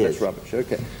 We'll say that's rubbish.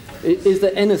 Okay. Is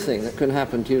there anything that can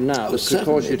happen to you now that could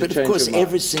cause you to change your mind? But of course,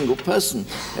 every single person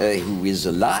who is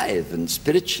alive and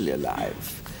spiritually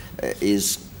alive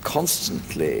is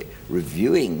constantly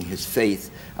reviewing his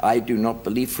faith. I do not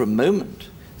believe for a moment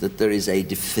that there is a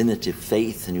definitive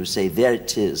faith, and you say, there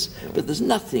it is. But there's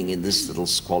nothing in this little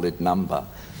squalid number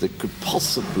that could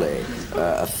possibly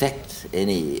affect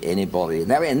anybody.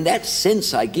 Now, in that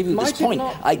sense, I give you this point.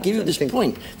 I give you this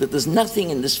point that there's nothing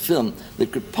in this film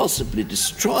that could possibly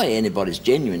destroy anybody's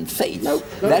genuine faith.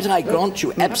 That I grant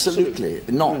you absolutely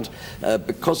not,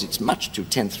 because it's much too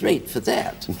 10th rate for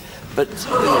that.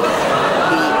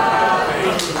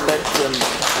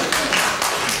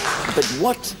 But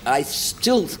what I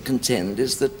still contend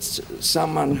is that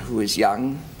someone who is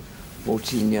young,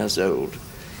 14 years old,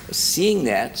 seeing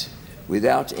that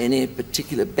without any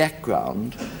particular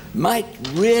background might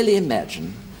really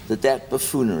imagine that that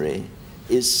buffoonery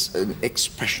is an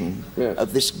expression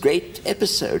of this great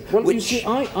episode. Well, you see,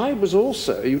 I was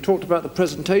also, you talked about the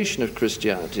presentation of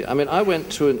Christianity. I mean, I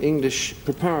went to an English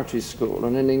preparatory school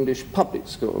and an English public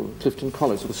school, Clifton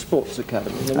College, or the Sports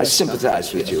Academy. I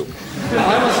sympathise with you.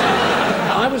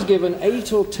 I was given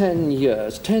 8 or 10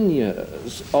 years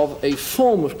of a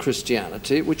form of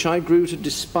Christianity which I grew to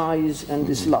despise and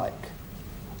dislike.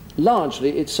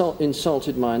 Largely, it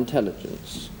insulted my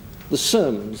intelligence. The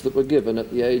sermons that were given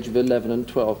at the age of 11 and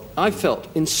 12, I felt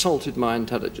insulted my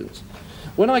intelligence.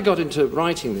 When I got into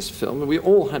writing this film, and we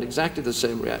all had exactly the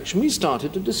same reaction, we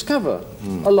started to discover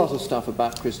a lot of stuff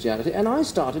about Christianity, and I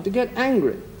started to get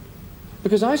angry.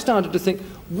 Because I started to think,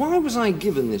 why was I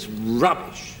given this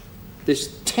rubbish, this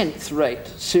 10th-rate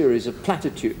series of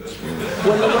platitudes,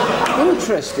 when there were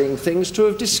interesting things to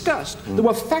have discussed? There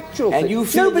were factual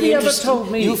things. Nobody ever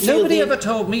told me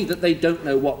that they don't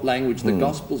know what language the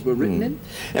Gospels were written in,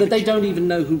 that they don't even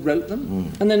know who wrote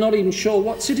them, and they're not even sure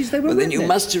what cities they were written in. Then you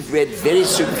must have read very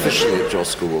superficially at your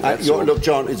school. Look,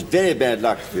 John, it's very bad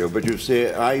luck for you, but you see,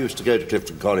 I used to go to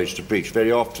Clifton College to preach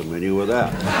very often when you were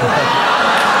there.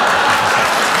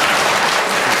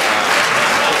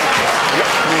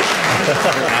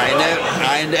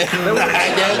 I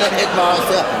know the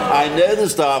headmaster, I know the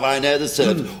staff, I know the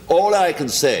servants. All I can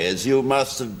say is you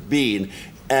must have been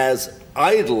as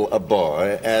idle a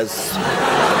boy, as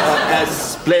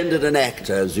splendid an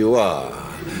actor as you are.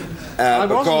 I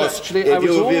because actually, if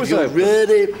you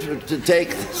really to take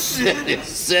this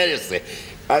seriously,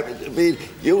 I mean,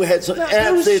 you had some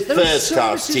absolute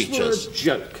first-class teachers. Those were a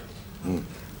joke.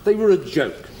 They were a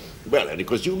joke. Well, only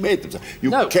because you made them.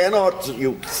 You cannot. How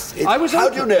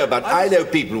do you know about? I know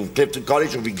people who've Clifton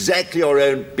College of exactly your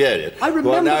own period. I remember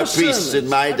who are now the priests sermons. in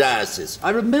my diocese.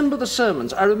 I remember the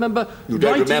sermons. I remember. You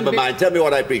don't remember mine. Tell me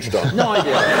what I preached on. No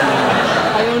idea.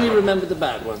 I only remember the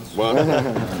bad ones. What?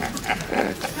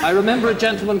 I remember a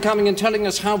gentleman coming and telling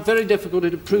us how very difficult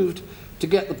it had proved to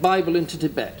get the Bible into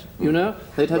Tibet, you know?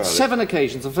 They'd had 7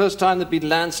 occasions. The first time there'd been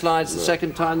landslides, the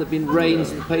second time there'd been rains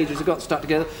and the pages had got stuck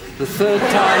together. The third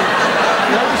time,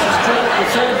 no, this is true, the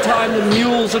third time the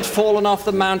mules had fallen off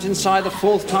the mountainside, the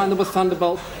fourth time there were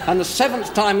thunderbolts, and the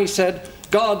 7th time he said,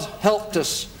 God helped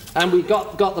us, and we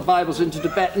got the Bibles into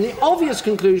Tibet. And the obvious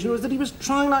conclusion was that he was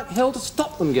trying like hell to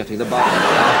stop them getting the Bible.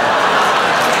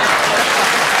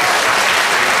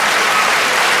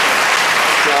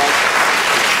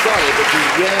 Sorry, but you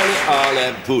really are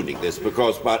lampooning this,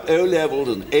 because by O-levels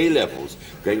and A-levels,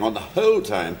 going on the whole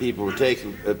time, people were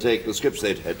taking the scriptures.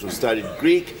 They'd had to have studied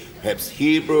Greek, perhaps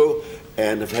Hebrew,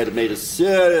 and have had made a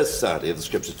serious study of the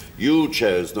scriptures. You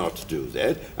chose not to do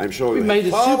that. I'm sure you had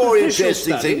far more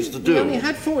interesting things to do. We only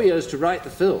had 4 years to write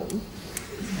the film.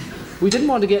 We didn't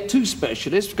want to get too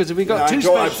specialist, because if we got too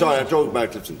specialist... I'm sorry, I'm talking about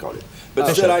Clifton College.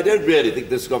 But still, I don't really think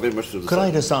this has got very much to do with the Could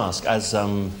I just ask, as...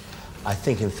 I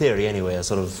think, in theory, anyway, a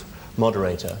sort of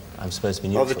moderator. I'm supposed to be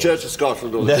neutral. Of the Church of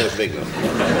Scotland or the Church of England?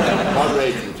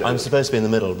 Moderator. I'm supposed to be in the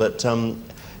middle, but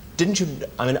didn't you...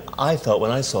 I mean, I felt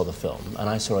when I saw the film, and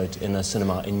I saw it in a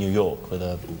cinema in New York with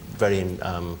a very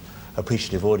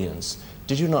appreciative audience,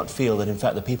 did you not feel that, in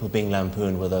fact, the people being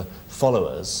lampooned were the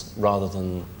followers rather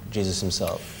than Jesus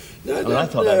himself? No, I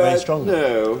felt that very strongly.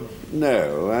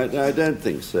 No, I don't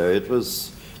think so. It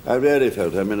was... I really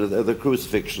felt, I mean, the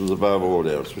crucifixion above all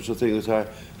else, which are things I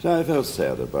felt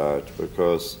sad about,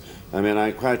 because, I mean,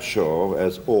 I'm quite sure,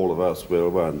 as all of us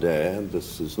will one day, and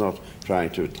this is not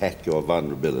trying to attack your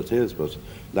vulnerabilities, but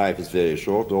life is very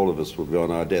short, all of us will be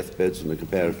on our deathbeds in a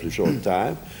comparatively short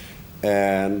time,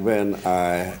 and when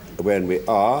we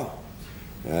are,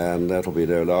 and that'll be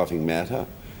no laughing matter,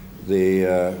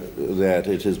 that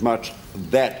it is much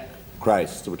that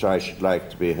Christ which I should like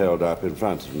to be held up in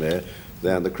front of me,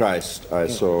 than the Christ I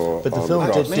saw But the on film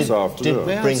the cross this did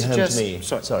afternoon. bring home to me.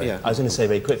 Sorry, yeah. I was going to say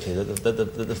very quickly that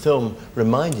the film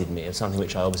reminded me of something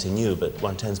which I obviously knew, but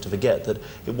one tends to forget, that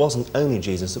it wasn't only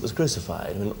Jesus that was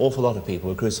crucified. I mean, an awful lot of people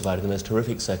were crucified in the most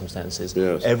horrific circumstances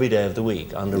every day of the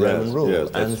week under Roman rule.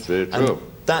 Yes, that's very true.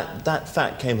 And that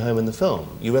fact came home in the film.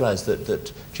 You realise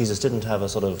that Jesus didn't have a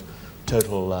sort of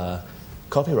total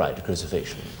copyright to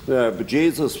crucifixion. Yeah, but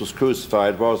Jesus was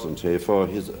crucified, wasn't he, for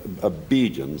his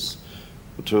obedience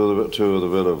to the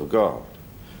will of God.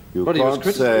 You But can't he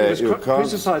was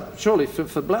crucified surely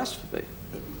for blasphemy.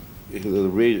 Yes,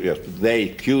 but they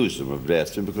accused him of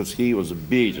blasphemy because he was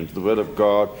obedient to the will of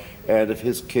God and of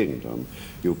his kingdom.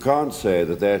 You can't say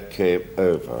that came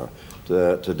over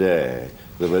today,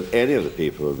 that with any of the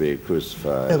people who were being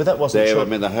crucified. No, but that wasn't they true. I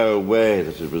mean, the whole way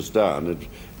that it was done,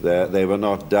 they were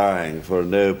not dying for a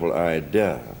noble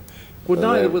idea. Well,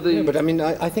 neither were the... Yeah, but I mean,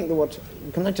 I think that what...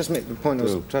 Can I just make the point I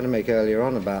was trying to make earlier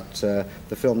on about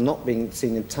the film not being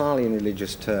seen entirely in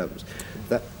religious terms?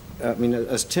 That, I mean,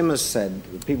 as Tim has said,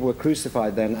 people were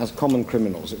crucified then as common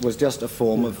criminals. It was just a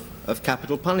form of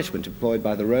capital punishment employed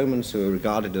by the Romans, who were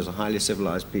regarded as a highly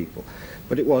civilized people.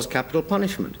 But it was capital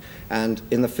punishment. And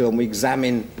in the film, we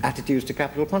examine attitudes to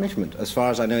capital punishment. As far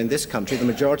as I know, in this country, the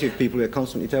majority of people we are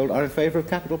constantly told are in favour of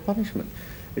capital punishment.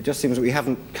 It just seems that we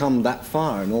haven't come that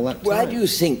far in all that time. Why do you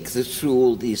think that through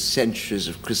all these centuries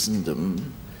of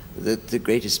Christendom, that the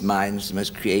greatest minds, the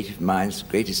most creative minds, the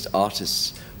greatest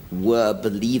artists were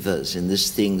believers in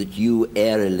this thing that you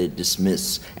airily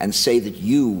dismiss and say that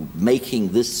you, making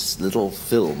this little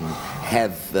film,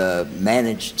 have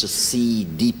managed to see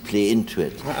deeply into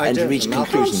it and to reach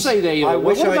conclusions? I can't say they you.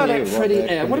 What about Freddie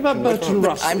Eyre? What about Bertrand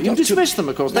Russell? You dismiss them,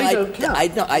 of course. They don't count.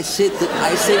 I said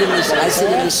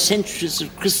in the centuries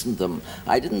of Christendom.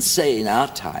 I didn't say in our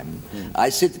time. I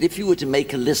said that if you were to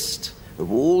make a list of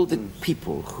all the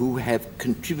people who have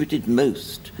contributed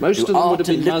most of them would have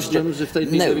been literature. Muslims if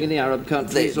they'd been living in the Arab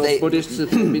countries, or Buddhists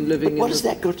if they'd been living in... What has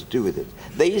that got to do with it?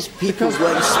 These people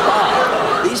were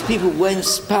inspired. These people were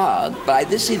inspired by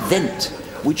this event,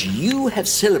 which you have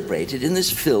celebrated in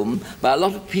this film by a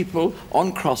lot of people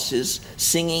on crosses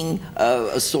singing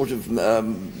a sort of,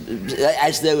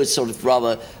 as though it's sort of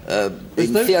rather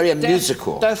inferior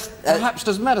musical. Death perhaps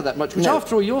doesn't matter that much, which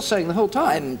after all you're saying the whole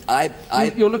time.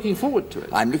 You're looking forward to it.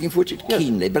 I'm looking forward to it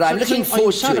keenly, but I'm looking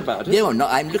forward to it. About it. No,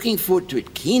 I'm looking forward to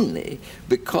it keenly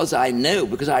because I know,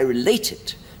 because I relate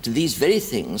it to these very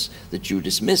things that you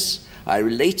dismiss. I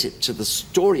relate it to the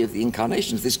story of the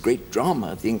Incarnation, this great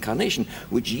drama of the Incarnation,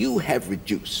 which you have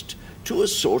reduced to a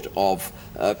sort of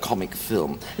comic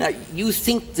film. Now, you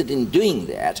think that in doing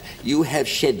that, you have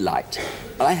shed light.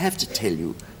 But I have to tell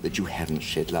you that you haven't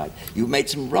shed light. You've made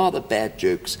some rather bad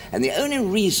jokes, and the only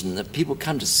reason that people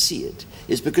come to see it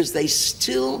is because they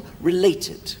still relate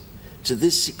it to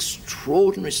this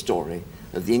extraordinary story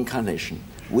of the Incarnation,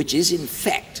 which is, in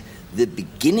fact, the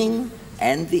beginning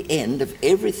and the end of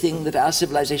everything that our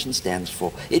civilization stands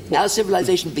for. Our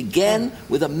civilization began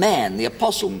with a man, the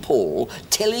Apostle Paul,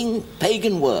 telling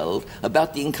pagan world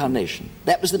about the Incarnation.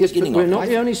 That was the beginning of it. We're not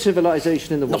the only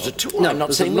civilization in the world. Not at all. No, I'm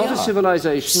not saying there's a lot of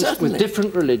civilizations with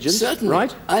different religions,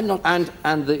 right? I'm not.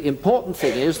 And the important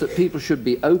thing is that people should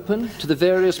be open to the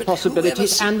various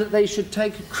possibilities and that they should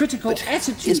take a critical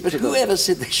attitude. Yes, but whoever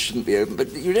said they shouldn't be open?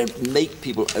 But you don't make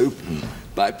people open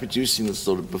by producing the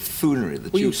sort of buffoonery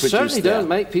that you produce. You certainly don't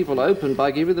make people open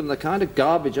by giving them the kind of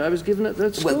garbage I was given at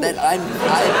that school. Well, then I'm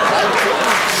very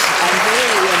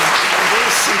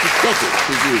sympathetic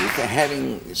to you for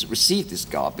having received this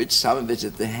garbage, some of it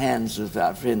at the hands of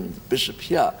our friend the Bishop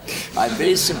here. I'm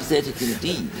very sympathetic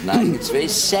indeed, and I think it's very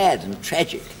sad and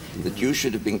tragic that you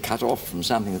should have been cut off from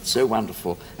something that's so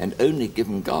wonderful and only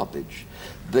given garbage.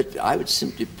 But I would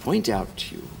simply point out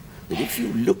to you that if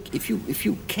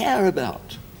you care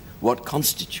about what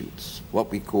constitutes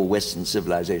what we call Western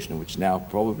civilization, which now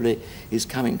probably is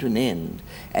coming to an end,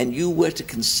 and you were to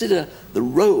consider the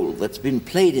role that's been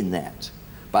played in that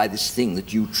by this thing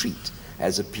that you treat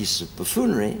as a piece of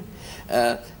buffoonery,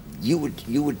 you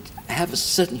would have a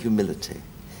certain humility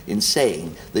in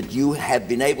saying that you have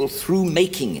been able, through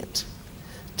making it,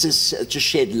 to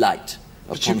shed light.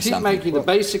 But you keep making the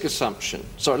basic assumption.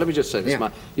 Sorry, let me just say this,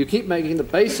 Mike. You keep making the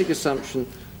basic assumption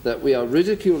that we are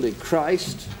ridiculing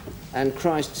Christ and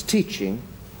Christ's teaching,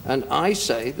 and I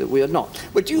say that we are not.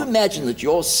 But do you imagine that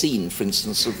your scene, for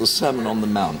instance, of the Sermon on the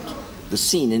Mount, the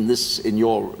scene in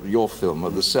your film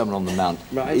of the Sermon on the Mount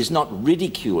Right. is not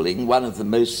ridiculing one of the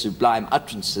most sublime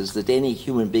utterances that any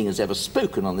human being has ever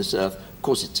spoken on this earth. Of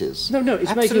course it is. No,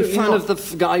 it's Absolutely making fun not. of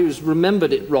the guy who's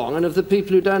remembered it wrong and of the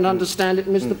people who don't understand it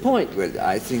and miss the point. Well,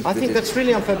 I think that's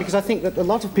really unfair, because I think that a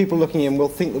lot of people looking in will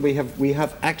think that we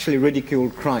have actually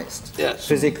ridiculed Christ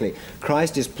physically.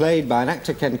 Christ is played by an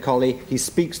actor, Ken Colley. He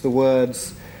speaks the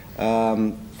words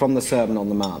from the Sermon on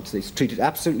the Mount. He's treated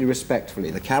absolutely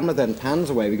respectfully. The camera then pans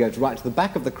away. We go right to the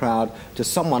back of the crowd to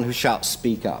someone who shouts,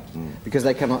 "Speak up," because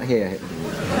they cannot hear him.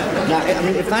 Now, I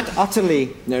mean, if that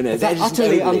utterly,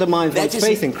 undermines one's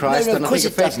faith in Christ, then I think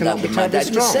your faith cannot be terribly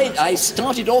strong. I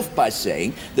started off by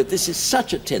saying that this is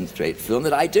such a 10th-rate film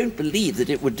that I don't believe that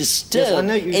it would disturb Yes, I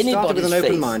know you started with an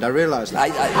open mind. I realise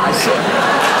that.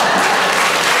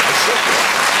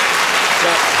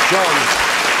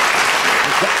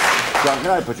 John,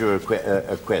 can I put you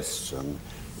a question?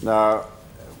 Now,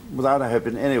 without, I hope,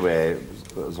 in any way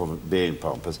sort of being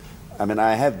pompous, I mean,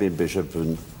 I have been Bishop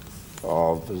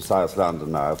of South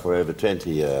London now for over 20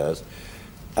 years,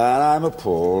 and I'm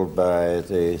appalled by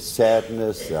the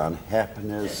sadness, the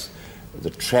unhappiness, the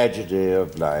tragedy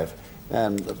of life,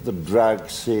 and the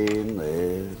drug scene,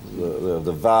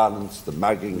 the violence, the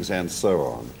muggings, and so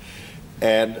on.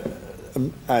 And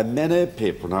many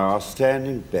people now are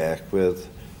standing back with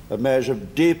a measure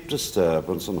of deep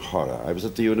disturbance and horror. I was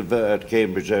at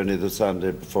Cambridge only the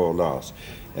Sunday before last,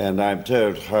 and I'm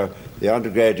told how the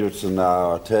undergraduates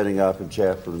now are turning up in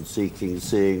chapel and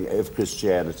seeing if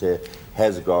Christianity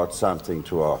has got something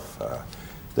to offer.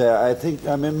 I think,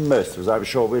 I mean, most of us, I'm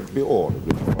sure we'd be all,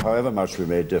 however much we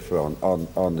may differ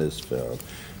on this film,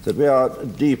 that we are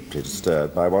deeply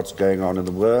disturbed by what's going on in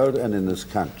the world and in this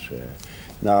country.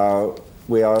 Now,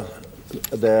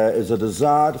 there is a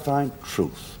desire to find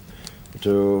truth,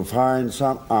 to find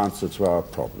some answer to our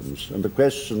problems. And the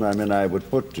question, I mean, I would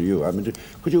put to you, I mean,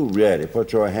 could you really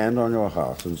put your hand on your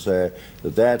heart and say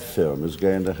that that film is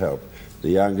going to help the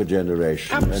younger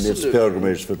generation in its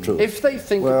pilgrimage for truth? If they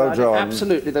think about it,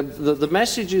 absolutely. The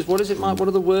message is, what is it, Mike? What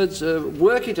are the words?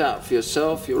 Work it out for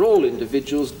yourself. You're all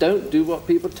individuals. Don't do what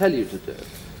people tell you to do.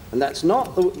 And that's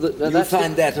not the... you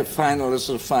find that a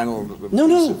sort of final...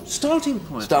 No, starting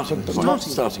point. Starting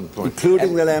point.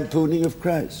 Including the lampooning of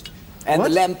Christ. And the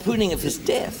lampooning of his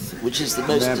death, which is the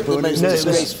most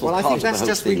disgraceful part of the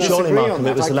whole thing. Surely, Malcolm,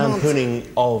 it was the lampooning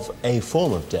of a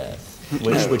form of death,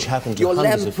 which happened to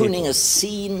hundreds of people. You're lampooning a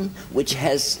scene which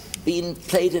has been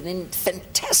played a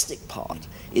fantastic part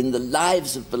in the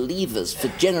lives of believers for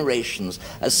generations,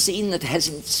 a scene that has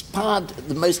inspired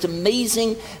the most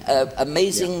amazing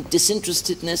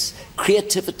disinterestedness,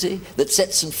 creativity, that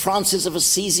set St. Francis of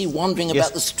Assisi wandering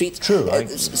about the streets,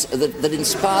 that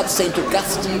inspired St.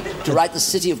 Augustine to write The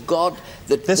City of God.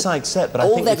 This I accept, but I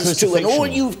think all that is true, and all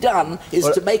you've done is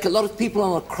to make a lot of people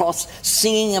on a cross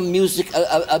singing a music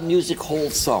hall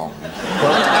song.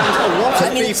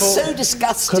 It's so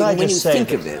disgusting when you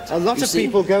think of it. A lot of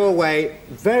people go away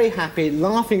very happy,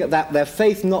 laughing at that, their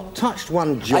faith not touched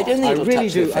one jot. I don't think it'll really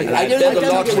touch do. their faith. I don't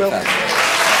think it will.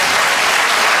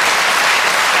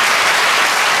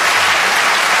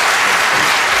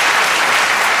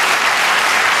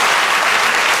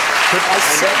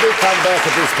 And let me come back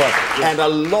at this point. And a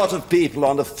lot of people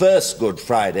on the first Good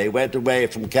Friday went away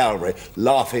from Calvary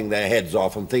laughing their heads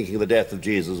off and thinking the death of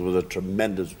Jesus was a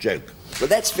tremendous joke. Well,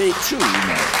 that's very true, you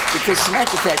know, because as a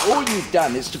matter of fact, all you've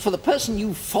done is for the person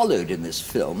you followed in this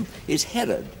film is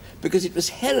Herod. Because it was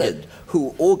Herod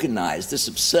who organised this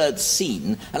absurd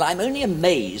scene, and I'm only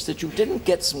amazed that you didn't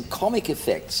get some comic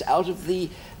effects out of the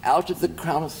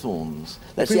Crown of Thorns.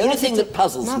 That's the only thing that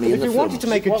puzzles me in the film. If you wanted to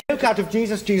make a joke out of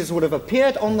Jesus, Jesus would have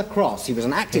appeared on the cross. He was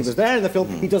an actor, he was there in the film.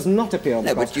 He does not appear on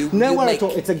the cross. Nowhere at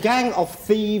all. It's a gang of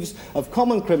thieves, of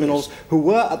common criminals who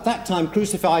were at that time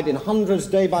crucified in hundreds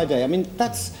day by day. I mean,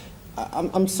 that's...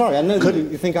 I'm sorry, I know that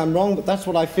you think I'm wrong, but that's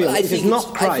what I feel. It is not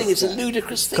Christ. I think it's a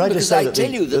ludicrous thing, because I tell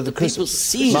you that the people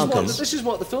see... This is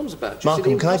what the film's about.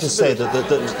 Malcolm, can I just say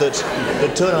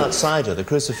that to an outsider, the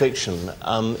crucifixion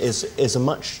is a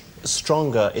much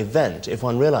stronger event if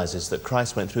one realises that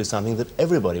Christ went through something that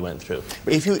everybody went through.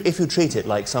 If you treat it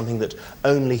like something that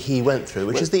only he went through,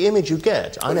 which is the image you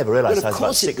get. I never realised I was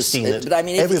about 16 that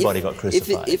everybody got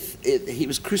crucified. If he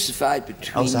was crucified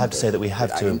between... I also have to say that we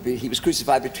have to... He was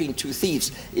crucified between two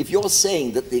thieves. If you're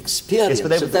saying that the experience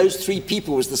of those three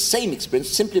people was the same experience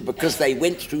simply because they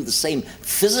went through the same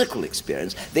physical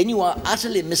experience, then you are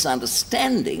utterly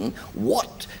misunderstanding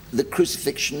what the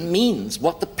crucifixion means,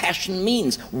 what the passion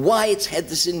means, why it's had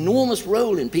this enormous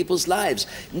role in people's lives.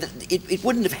 It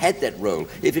wouldn't have had that role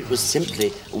if it was simply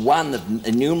one of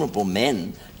innumerable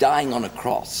men dying on a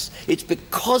cross. It's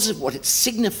because of what it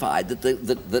signified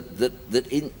that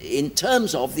in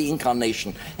terms of the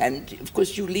incarnation, and of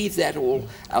course you leave that all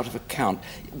out of account.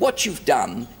 What you've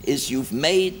done is you've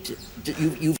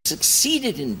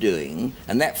succeeded in doing,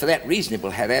 and that for that reason it will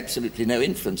have absolutely no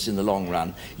influence in the long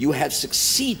run, you have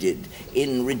succeeded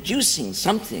in reducing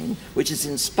something which has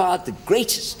inspired the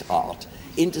greatest art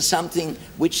into something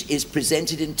which is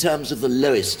presented in terms of the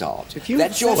lowest art.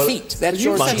 That's your feat. That's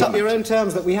your achievement. Set up your own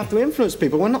terms that we have to influence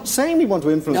people. We're not saying we want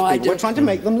to influence people. We're trying to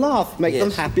make them laugh, make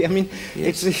them happy. I mean,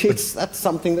 that's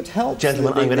something that helps.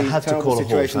 Gentlemen, I'm going to have to call a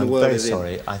halt. I'm very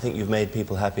sorry. I think you've made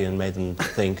people happy and made them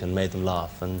think and made them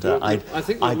laugh. And I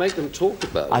think we'll make them talk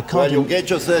about it. Well, you'll get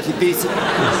your 30 pieces.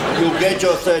 You'll get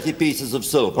your 30 pieces of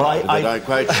silver. Well, I'm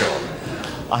quite sure.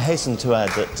 I hasten to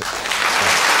add that.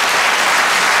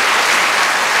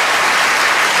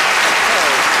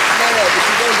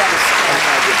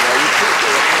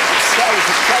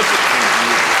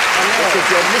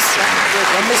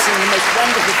 You're missing the most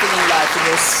wonderful thing in life, and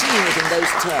you're seeing it in those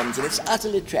terms, and it's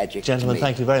utterly tragic. Gentlemen,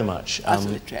 thank you very much.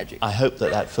 Utterly tragic. I hope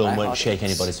that film won't shake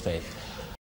anybody's faith.